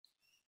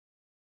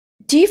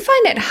Do you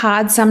find it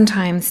hard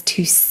sometimes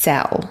to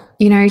sell,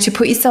 to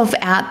put yourself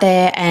out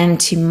there and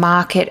to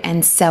market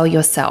and sell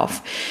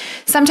yourself?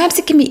 Sometimes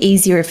it can be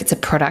easier if it's a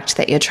product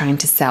that you're trying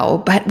to sell,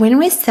 but when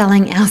we're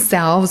selling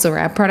ourselves or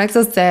our products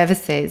or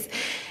services,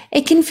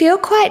 it can feel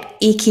quite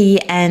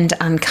icky and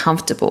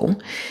uncomfortable.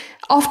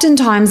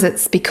 Oftentimes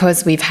it's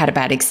because we've had a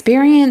bad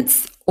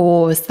experience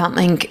or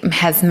something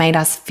has made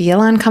us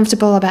feel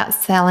uncomfortable about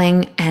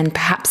selling, and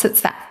perhaps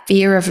it's that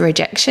fear of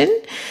rejection.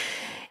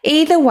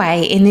 Either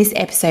way, in this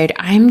episode,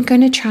 I'm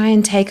going to try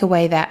and take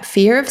away that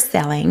fear of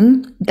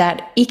selling,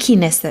 that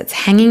ickiness that's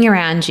hanging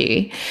around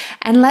you,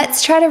 and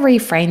let's try to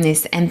reframe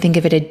this and think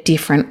of it a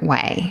different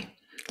way.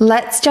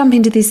 Let's jump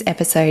into this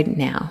episode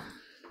now.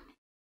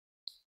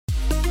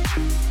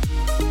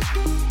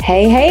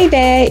 Hey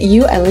there,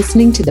 you are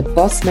listening to the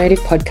Boss Motive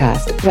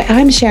podcast, where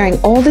I'm sharing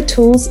all the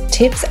tools,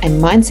 tips,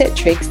 and mindset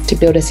tricks to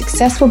build a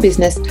successful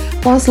business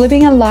whilst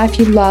living a life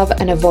you love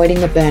and avoiding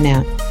the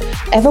burnout.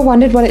 Ever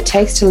wondered what it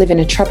takes to live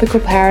in a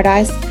tropical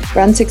paradise,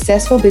 run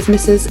successful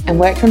businesses, and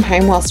work from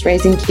home whilst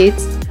raising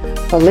kids?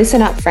 Well,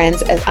 listen up,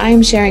 friends, as I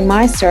am sharing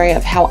my story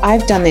of how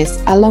I've done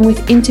this, along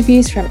with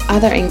interviews from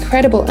other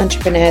incredible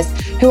entrepreneurs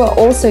who are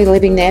also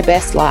living their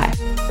best life.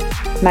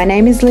 My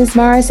name is Liz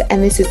Morris,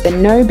 and this is the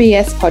No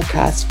BS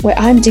podcast, where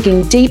I'm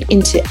digging deep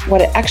into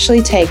what it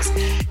actually takes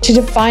to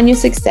define your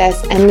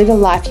success and live a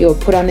life you were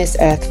put on this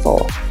earth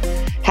for.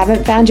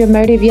 Haven't found your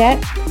motive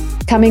yet?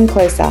 Come in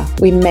closer.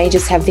 We may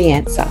just have the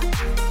answer.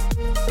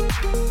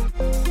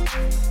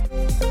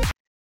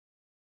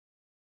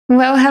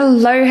 Well,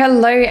 hello,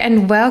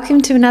 and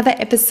welcome to another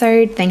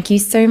episode. Thank you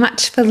so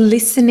much for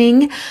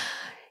listening. In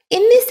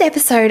this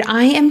episode,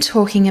 I am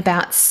talking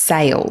about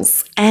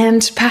sales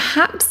and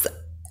perhaps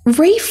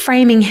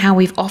reframing how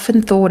we've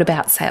often thought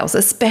about sales,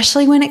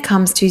 especially when it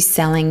comes to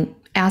selling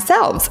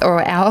ourselves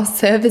or our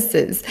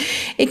services.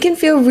 It can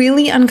feel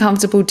really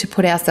uncomfortable to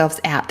put ourselves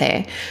out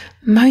there,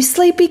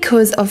 mostly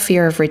because of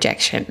fear of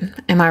rejection.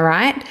 Am I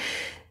right?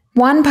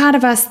 One part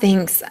of us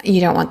thinks you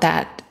don't want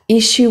that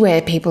issue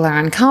where people are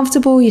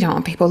uncomfortable. You don't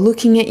want people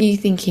looking at you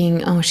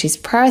thinking, oh, she's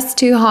priced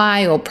too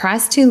high or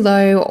priced too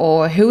low,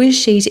 or who is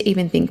she to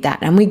even think that?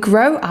 And we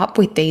grow up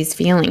with these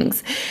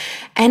feelings.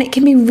 And it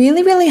can be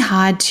really, really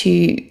hard to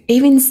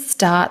even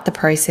start the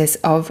process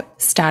of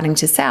starting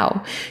to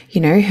sell.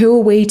 Who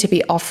are we to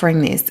be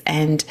offering this?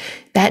 And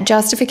that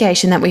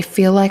justification that we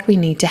feel like we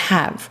need to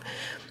have.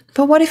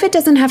 But what if it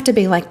doesn't have to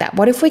be like that?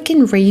 What if we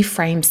can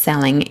reframe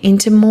selling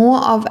into more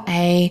of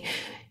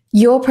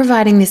you're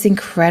providing this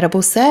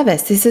incredible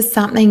service. This is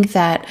something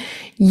that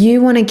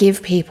you want to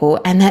give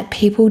people and that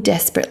people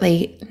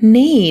desperately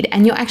need,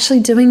 and you're actually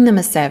doing them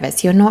a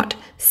service. You're not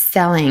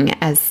selling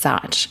as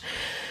such.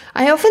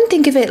 I often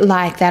think of it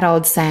like that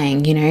old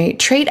saying,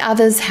 treat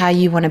others how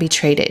you want to be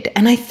treated.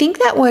 And I think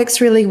that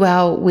works really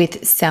well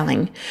with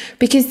selling,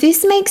 because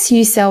this makes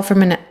you sell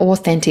from an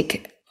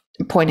authentic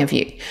point of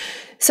view.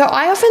 So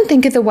I often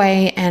think of the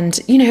way, and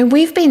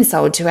we've been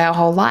sold to our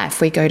whole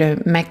life. We go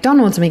to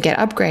McDonald's and we get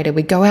upgraded.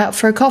 We go out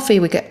for a coffee.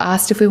 We get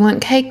asked if we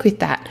want cake with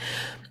that.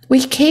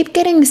 We keep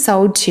getting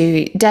sold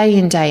to day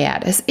in, day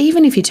out. As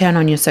even if you turn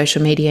on your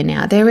social media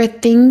now, there are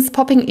things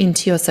popping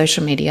into your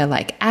social media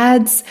like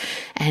ads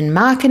and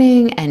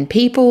marketing and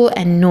people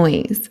and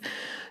noise.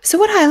 So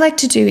what I like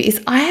to do is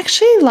I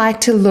actually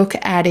like to look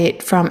at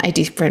it from a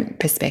different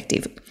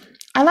perspective.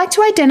 I like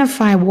to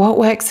identify what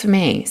works for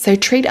me. So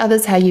treat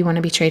others how you want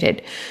to be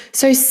treated.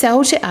 So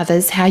sell to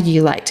others how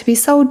you like to be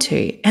sold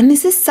to. And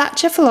this is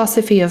such a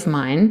philosophy of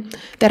mine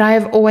that I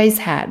have always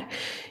had.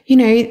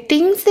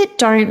 Things that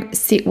don't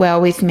sit well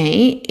with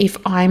me if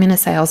I'm in a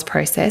sales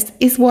process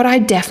is what I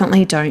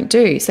definitely don't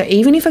do. So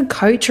even if a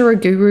coach or a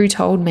guru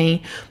told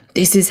me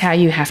this is how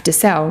you have to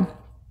sell,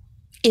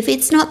 if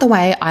it's not the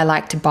way I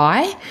like to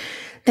buy,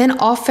 then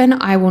often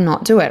I will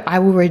not do it. I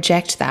will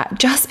reject that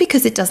just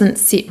because it doesn't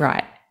sit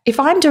right. If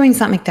I'm doing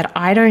something that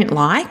I don't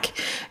like,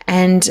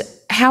 and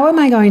how am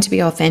I going to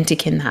be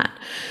authentic in that?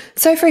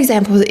 So for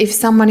example, if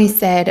somebody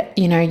said,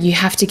 you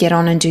have to get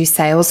on and do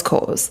sales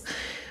calls,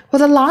 well,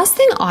 the last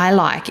thing I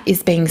like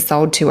is being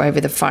sold to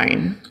over the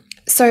phone.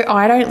 So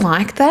I don't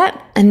like that,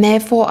 and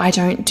therefore I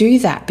don't do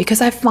that because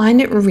I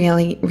find it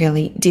really,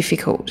 really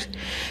difficult,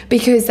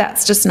 because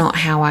that's just not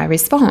how I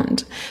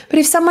respond. But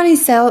if somebody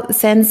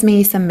sends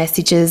me some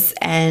messages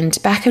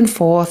and back and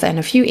forth and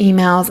a few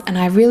emails, and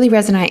I really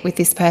resonate with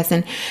this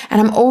person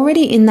and I'm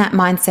already in that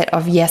mindset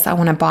of, yes, I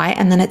want to buy,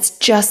 and then it's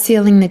just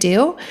sealing the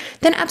deal,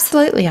 then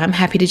absolutely I'm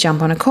happy to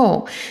jump on a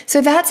call. So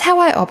that's how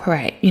I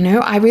operate.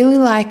 I really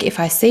like if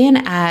I see an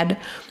ad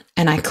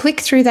and I click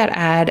through that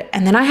ad,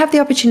 and then I have the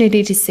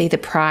opportunity to see the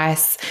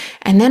price,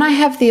 and then I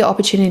have the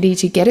opportunity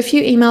to get a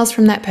few emails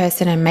from that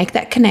person and make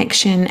that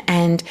connection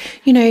and,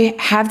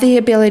 have the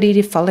ability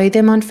to follow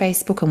them on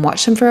Facebook and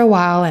watch them for a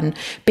while and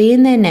be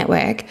in their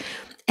network.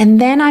 And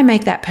then I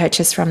make that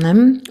purchase from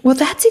them. Well,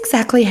 that's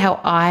exactly how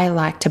I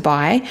like to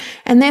buy,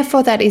 and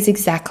therefore that is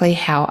exactly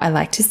how I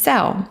like to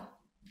sell.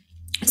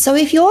 So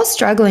if you're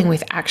struggling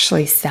with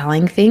actually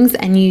selling things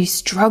and you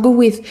struggle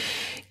with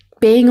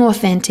being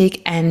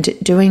authentic and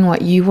doing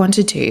what you want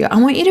to do, I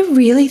want you to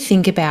really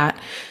think about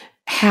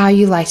how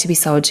you like to be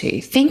sold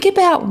to. Think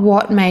about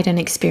what made an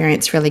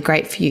experience really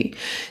great for you.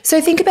 So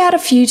think about a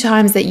few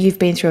times that you've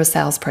been through a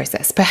sales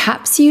process.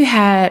 Perhaps you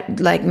had,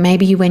 like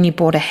maybe when you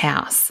bought a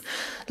house.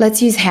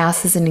 Let's use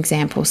house as an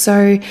example.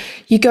 So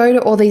you go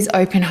to all these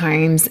open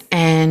homes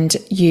and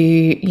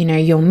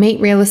you'll meet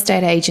real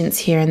estate agents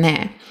here and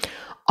there.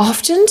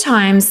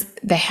 Oftentimes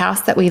the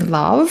house that we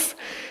love,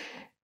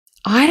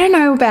 I don't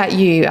know about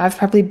you. I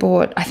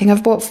think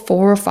I've bought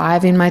 4 or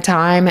 5 in my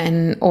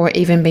time or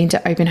even been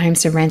to open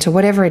homes to rent or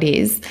whatever it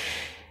is.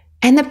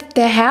 And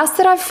the house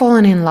that I've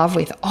fallen in love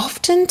with,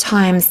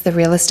 oftentimes the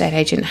real estate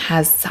agent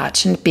has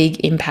such a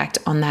big impact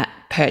on that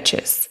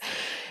purchase.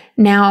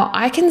 Now,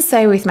 I can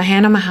say with my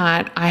hand on my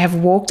heart, I have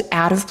walked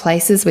out of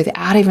places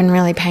without even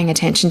really paying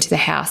attention to the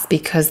house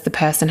because the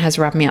person has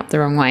rubbed me up the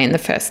wrong way in the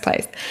first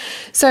place.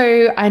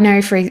 So I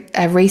know for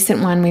a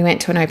recent one, we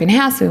went to an open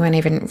house. We weren't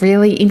even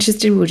really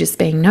interested. We were just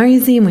being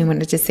nosy and we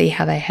wanted to see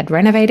how they had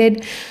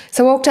renovated.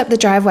 So I walked up the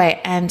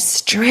driveway and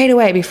straight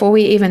away, before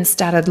we even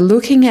started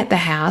looking at the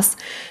house,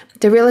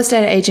 the real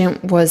estate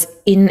agent was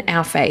in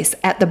our face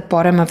at the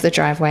bottom of the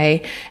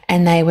driveway,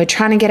 and they were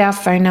trying to get our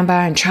phone number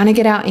and trying to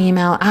get our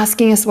email,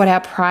 asking us what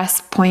our price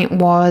point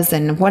was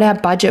and what our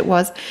budget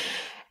was.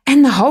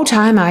 And the whole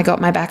time I got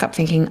my back up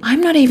thinking,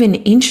 I'm not even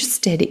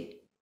interested.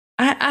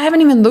 I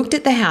haven't even looked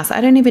at the house. I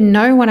don't even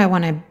know what I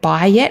want to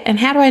buy yet. And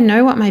how do I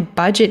know what my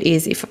budget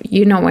is if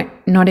you're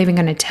not even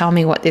going to tell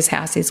me what this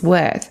house is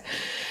worth?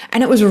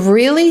 And it was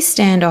really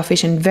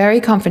standoffish and very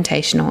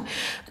confrontational.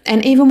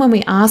 And even when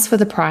we asked for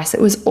the price,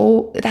 it was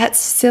all that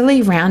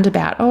silly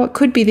roundabout. Oh, it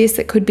could be this,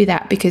 it could be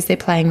that, because they're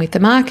playing with the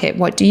market.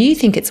 What do you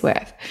think it's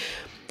worth?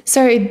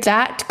 So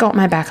that got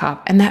my back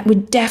up, and that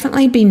would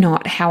definitely be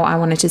not how I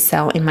wanted to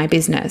sell in my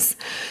business.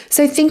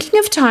 So thinking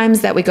of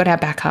times that we got our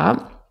back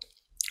up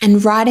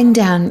and writing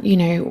down,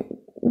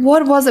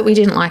 what was it we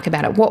didn't like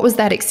about it? What was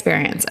that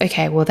experience?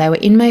 Okay, well, they were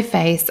in my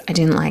face. I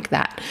didn't like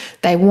that.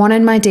 They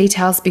wanted my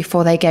details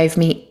before they gave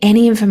me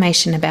any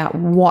information about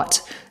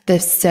what the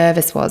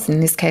service was, in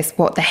this case,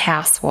 what the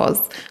house was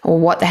or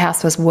what the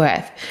house was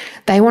worth.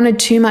 They wanted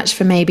too much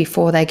for me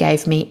before they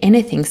gave me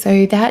anything.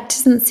 So that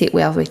doesn't sit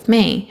well with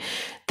me.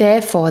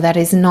 Therefore, that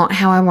is not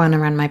how I want to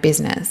run my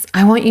business.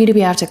 I want you to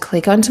be able to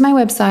click onto my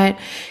website,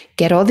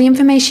 get all the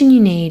information you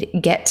need,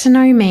 get to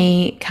know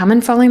me, come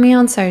and follow me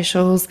on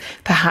socials,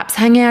 perhaps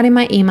hang out in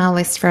my email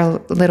list for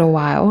a little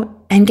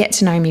while and get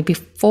to know me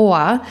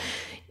before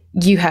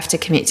you have to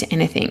commit to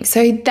anything.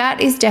 So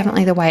that is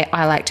definitely the way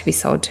I like to be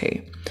sold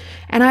to.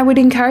 And I would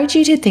encourage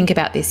you to think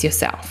about this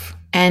yourself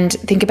and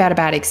think about a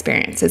bad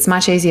experience. It's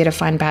much easier to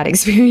find bad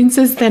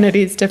experiences than it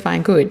is to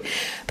find good.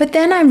 But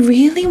then I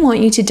really want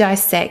you to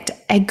dissect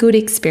a good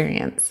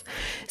experience.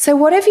 So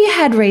what have you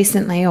had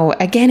recently? Or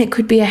again, it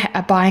could be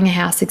a buying a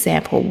house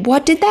example.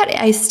 What did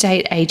that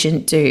estate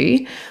agent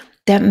do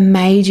that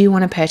made you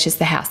want to purchase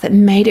the house, that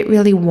made it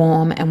really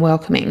warm and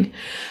welcoming?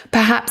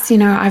 Perhaps,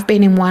 I've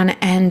been in one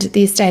and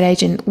the estate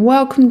agent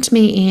welcomed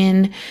me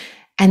in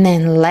and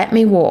then let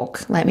me walk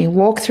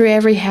through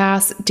every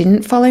house,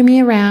 didn't follow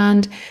me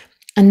around.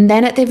 And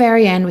then at the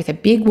very end, with a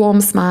big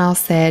warm smile,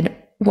 said,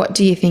 what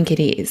do you think it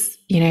is?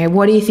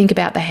 What do you think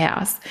about the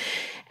house?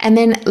 And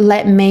then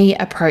let me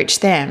approach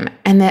them.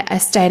 And the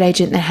estate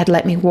agent that had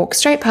let me walk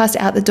straight past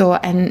out the door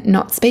and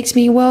not speak to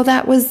me, well,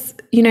 that was,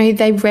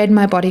 they read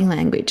my body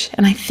language.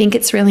 And I think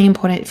it's really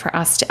important for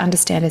us to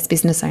understand as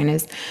business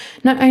owners,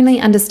 not only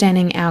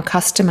understanding our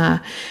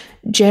customer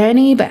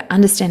journey, but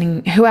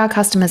understanding who our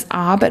customers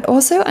are, but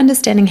also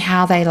understanding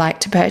how they like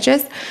to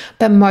purchase.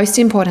 But most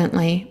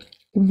importantly,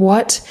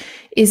 what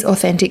is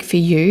authentic for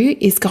you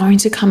is going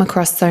to come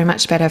across so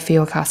much better for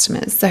your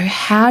customers. So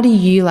how do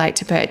you like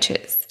to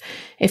purchase?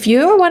 If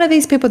you're one of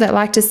these people that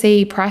like to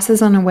see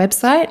prices on a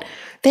website,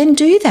 then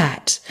do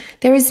that.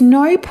 There is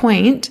no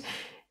point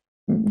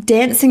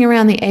dancing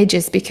around the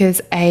edges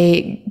because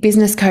a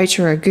business coach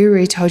or a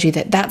guru told you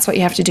that that's what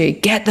you have to do.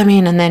 Get them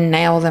in and then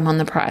nail them on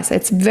the price.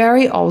 It's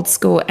very old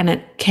school, and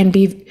it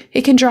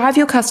can drive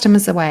your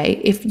customers away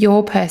if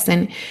your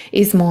person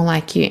is more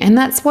like you. And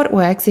that's what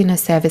works in a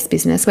service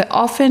business. We're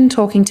often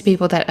talking to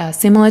people that are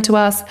similar to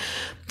us,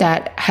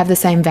 that have the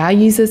same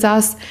values as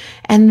us,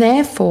 and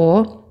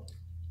therefore,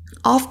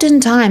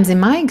 oftentimes, in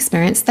my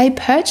experience, they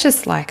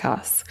purchase like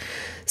us.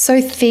 So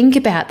think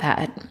about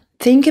that.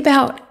 Think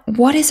about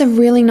what is a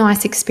really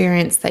nice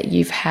experience that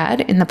you've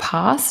had in the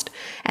past,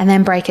 and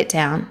then break it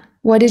down.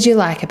 What did you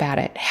like about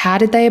it? How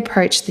did they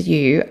approach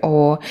you?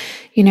 Or,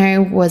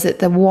 was it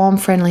the warm,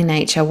 friendly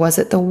nature? Was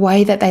it the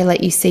way that they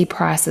let you see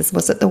prices?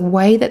 Was it the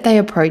way that they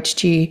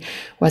approached you?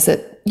 Was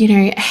it,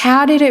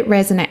 how did it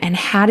resonate? And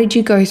how did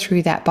you go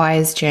through that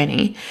buyer's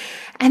journey?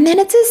 And then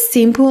it's as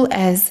simple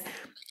as,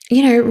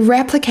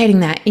 replicating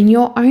that in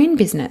your own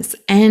business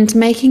and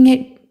making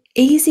it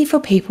easy for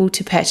people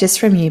to purchase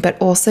from you,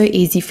 but also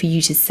easy for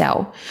you to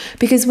sell.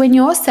 Because when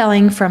you're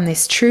selling from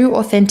this true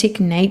authentic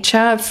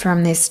nature,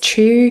 from this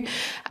true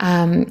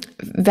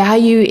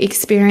value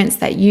experience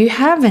that you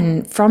have,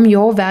 and from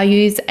your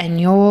values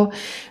and your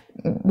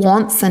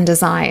wants and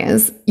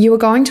desires, you are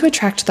going to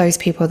attract those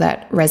people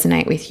that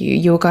resonate with you.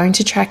 You're going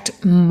to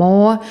attract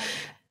more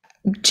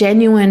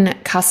genuine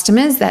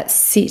customers that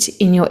sit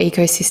in your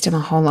ecosystem a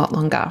whole lot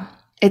longer.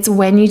 It's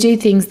when you do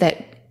things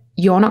that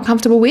you're not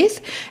comfortable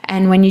with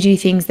and when you do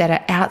things that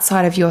are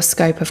outside of your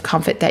scope of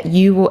comfort that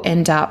you will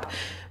end up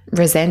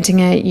resenting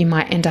it. You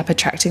might end up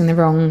attracting the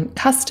wrong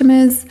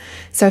customers.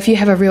 So if you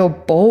have a real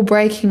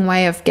ball-breaking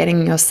way of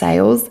getting your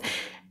sales,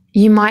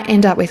 you might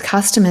end up with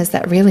customers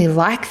that really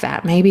like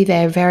that. Maybe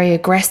they're very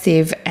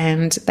aggressive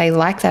and they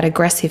like that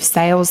aggressive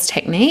sales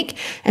technique.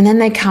 And then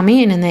they come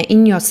in and they're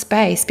in your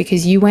space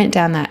because you went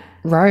down that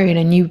road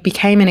and you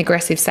became an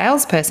aggressive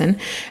salesperson.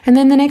 And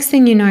then the next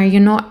thing you know, you're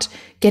not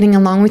getting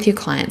along with your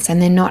clients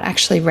and they're not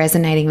actually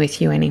resonating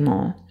with you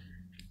anymore.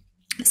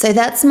 So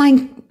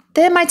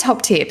they're my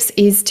top tips,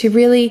 is to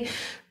really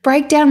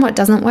break down what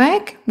doesn't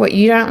work, what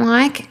you don't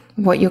like,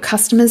 what you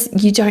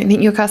don't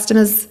think your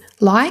customers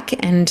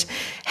like, and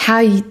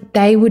how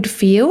they would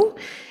feel,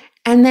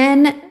 and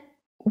then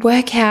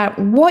work out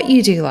what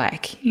you do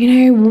like.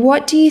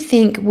 What do you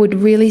think would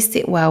really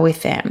sit well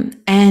with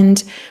them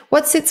and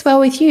what sits well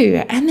with you?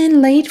 And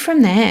then lead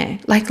from there,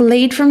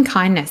 lead from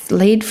kindness,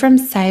 lead from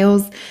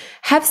sales,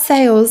 have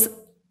sales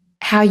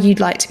how you'd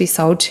like to be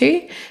sold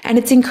to. And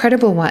it's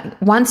incredible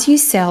once you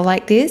sell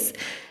like this,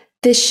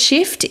 the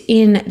shift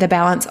in the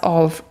balance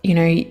of,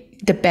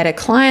 the better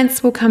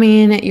clients will come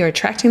in, you're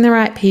attracting the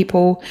right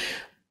people,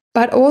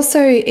 but also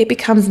it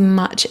becomes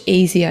much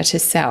easier to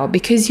sell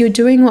because you're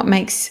doing what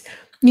makes,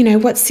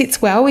 what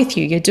sits well with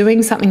you. You're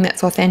doing something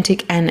that's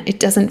authentic and it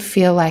doesn't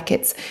feel like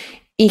it's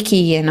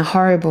icky and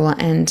horrible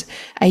and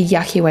a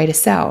yucky way to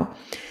sell.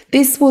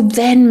 This will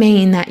then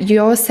mean that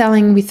you're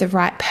selling with the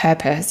right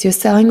purpose. You're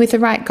selling with the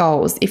right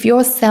goals. If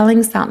you're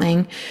selling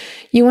something,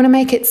 you want to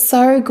make it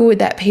so good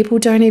that people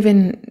don't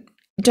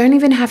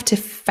even have to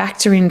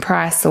factor in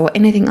price or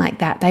anything like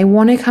that. They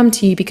want to come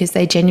to you because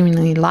they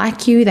genuinely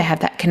like you. They have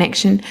that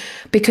connection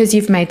because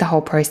you've made the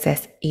whole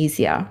process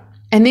easier.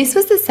 And this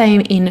was the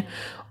same in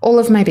all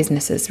of my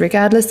businesses,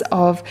 regardless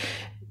of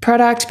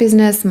product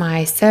business,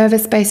 my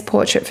service-based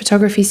portrait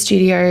photography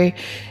studio,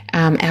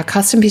 our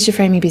custom picture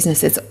framing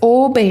business. It's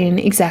all been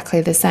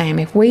exactly the same.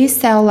 If we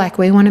sell like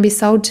we want to be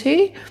sold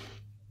to,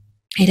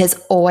 it has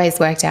always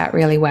worked out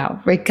really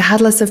well,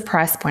 regardless of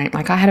price point.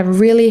 I had a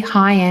really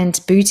high-end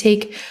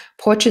boutique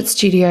portrait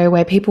studio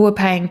where people were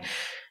paying,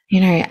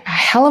 a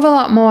hell of a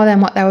lot more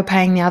than what they were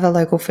paying the other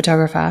local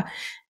photographer.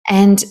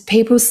 And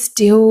people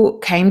still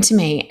came to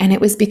me. And it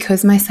was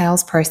because my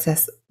sales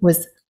process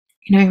was,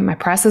 my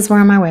prices were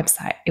on my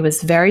website. It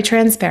was very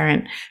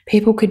transparent.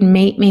 People could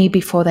meet me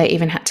before they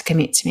even had to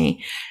commit to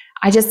me.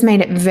 I just made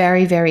it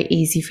very, very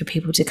easy for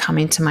people to come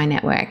into my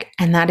network.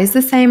 And that is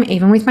the same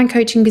even with my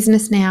coaching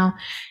business now.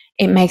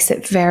 It makes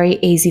it very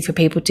easy for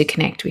people to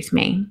connect with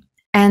me.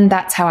 And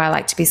that's how I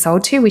like to be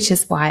sold to, which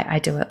is why I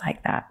do it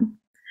like that.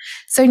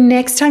 So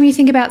next time you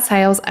think about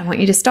sales, I want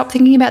you to stop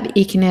thinking about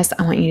the ickiness.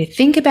 I want you to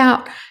think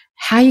about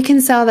how you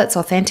can sell that's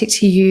authentic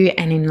to you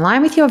and in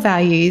line with your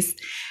values,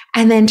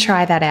 and then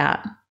try that out.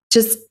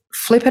 Just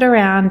flip it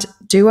around,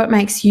 do what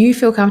makes you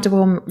feel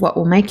comfortable, what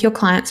will make your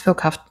clients feel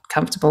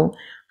comfortable,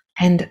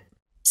 and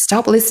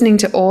stop listening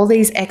to all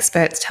these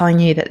experts telling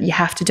you that you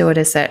have to do it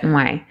a certain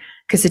way.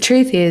 Because the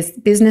truth is,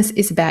 business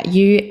is about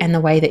you and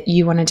the way that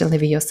you want to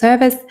deliver your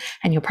service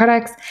and your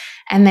products,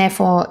 and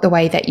therefore the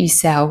way that you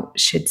sell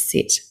should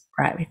sit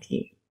right with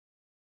you.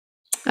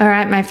 All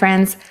right, my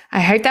friends, I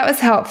hope that was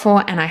helpful,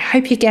 and I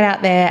hope you get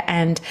out there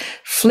and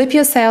flip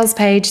your sales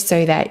page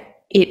so that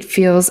it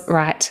feels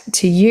right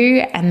to you,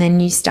 and then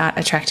you start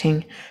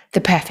attracting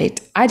the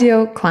perfect,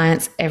 ideal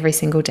clients every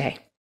single day.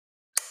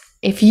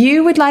 If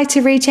you would like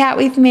to reach out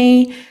with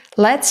me,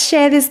 let's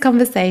share this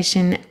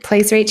conversation.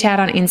 Please reach out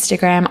on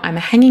Instagram. I'm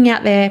hanging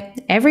out there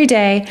every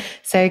day,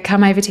 so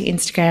come over to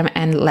Instagram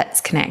and let's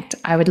connect.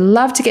 I would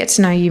love to get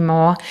to know you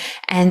more,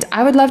 and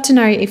I would love to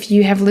know if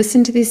you have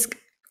listened to this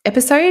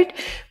episode,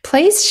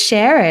 please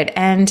share it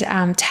and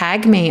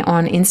tag me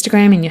on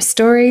Instagram in your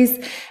stories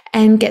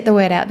and get the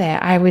word out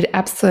there. I would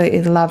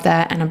absolutely love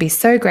that, and I'll be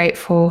so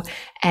grateful.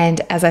 And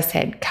as I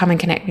said, come and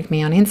connect with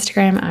me on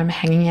Instagram. I'm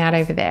hanging out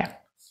over there.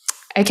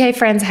 Okay,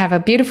 friends, have a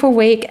beautiful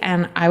week,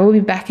 and I will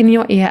be back in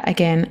your ear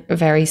again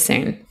very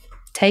soon.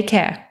 Take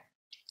care.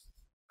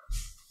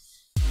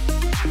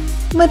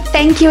 Well,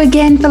 thank you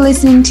again for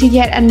listening to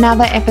yet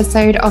another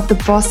episode of the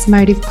Boss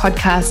Motive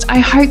podcast. I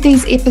hope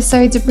these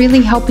episodes are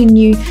really helping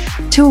you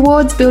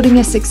towards building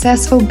a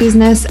successful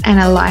business and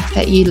a life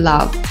that you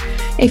love.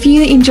 If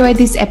you enjoyed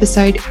this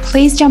episode,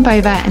 please jump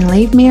over and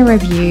leave me a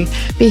review,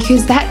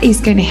 because that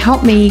is going to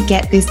help me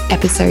get these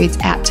episodes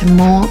out to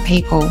more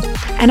people.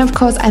 And of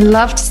course, I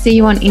love to see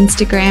you on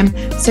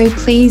Instagram, so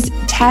please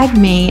tag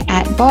me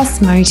at Boss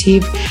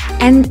Motive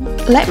and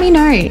let me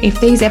know if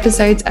these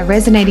episodes are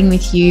resonating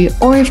with you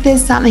or if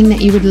there's something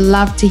that you would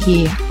love to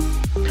hear.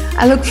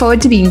 I look forward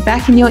to being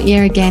back in your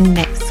ear again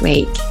next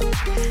week.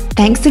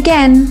 Thanks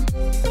again.